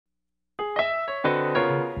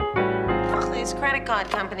these credit card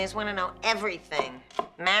companies want to know everything.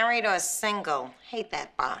 Married or single. Hate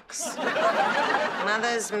that box.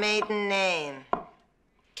 Mother's maiden name.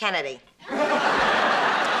 Kennedy.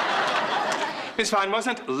 Miss Fine,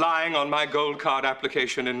 wasn't lying on my gold card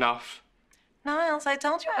application enough? Niles, I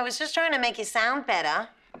told you I was just trying to make you sound better.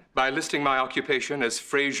 By listing my occupation as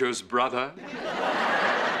Fraser's brother?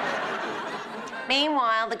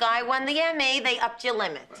 Meanwhile, the guy won the Emmy. They upped your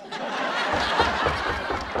limit.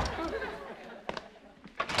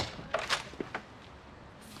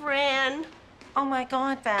 Fran. Oh, my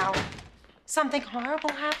God, Val. Something horrible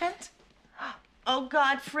happened? Oh,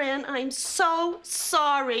 God, Fran, I'm so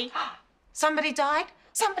sorry. Somebody died?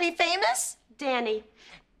 Somebody famous? Danny.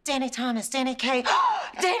 Danny Thomas, Danny Kaye,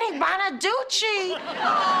 Danny Bonaducci.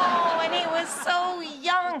 Oh, and he was so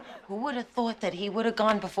young. Who would have thought that he would have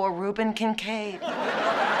gone before Reuben Kincaid?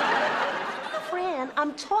 Fran,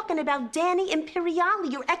 I'm talking about Danny Imperiali,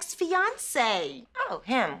 your ex-fiancee. Oh,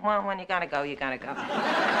 him. Well, when you gotta go, you gotta go.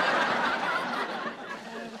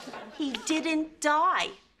 He didn't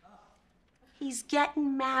die. He's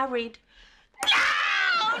getting married.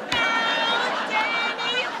 No!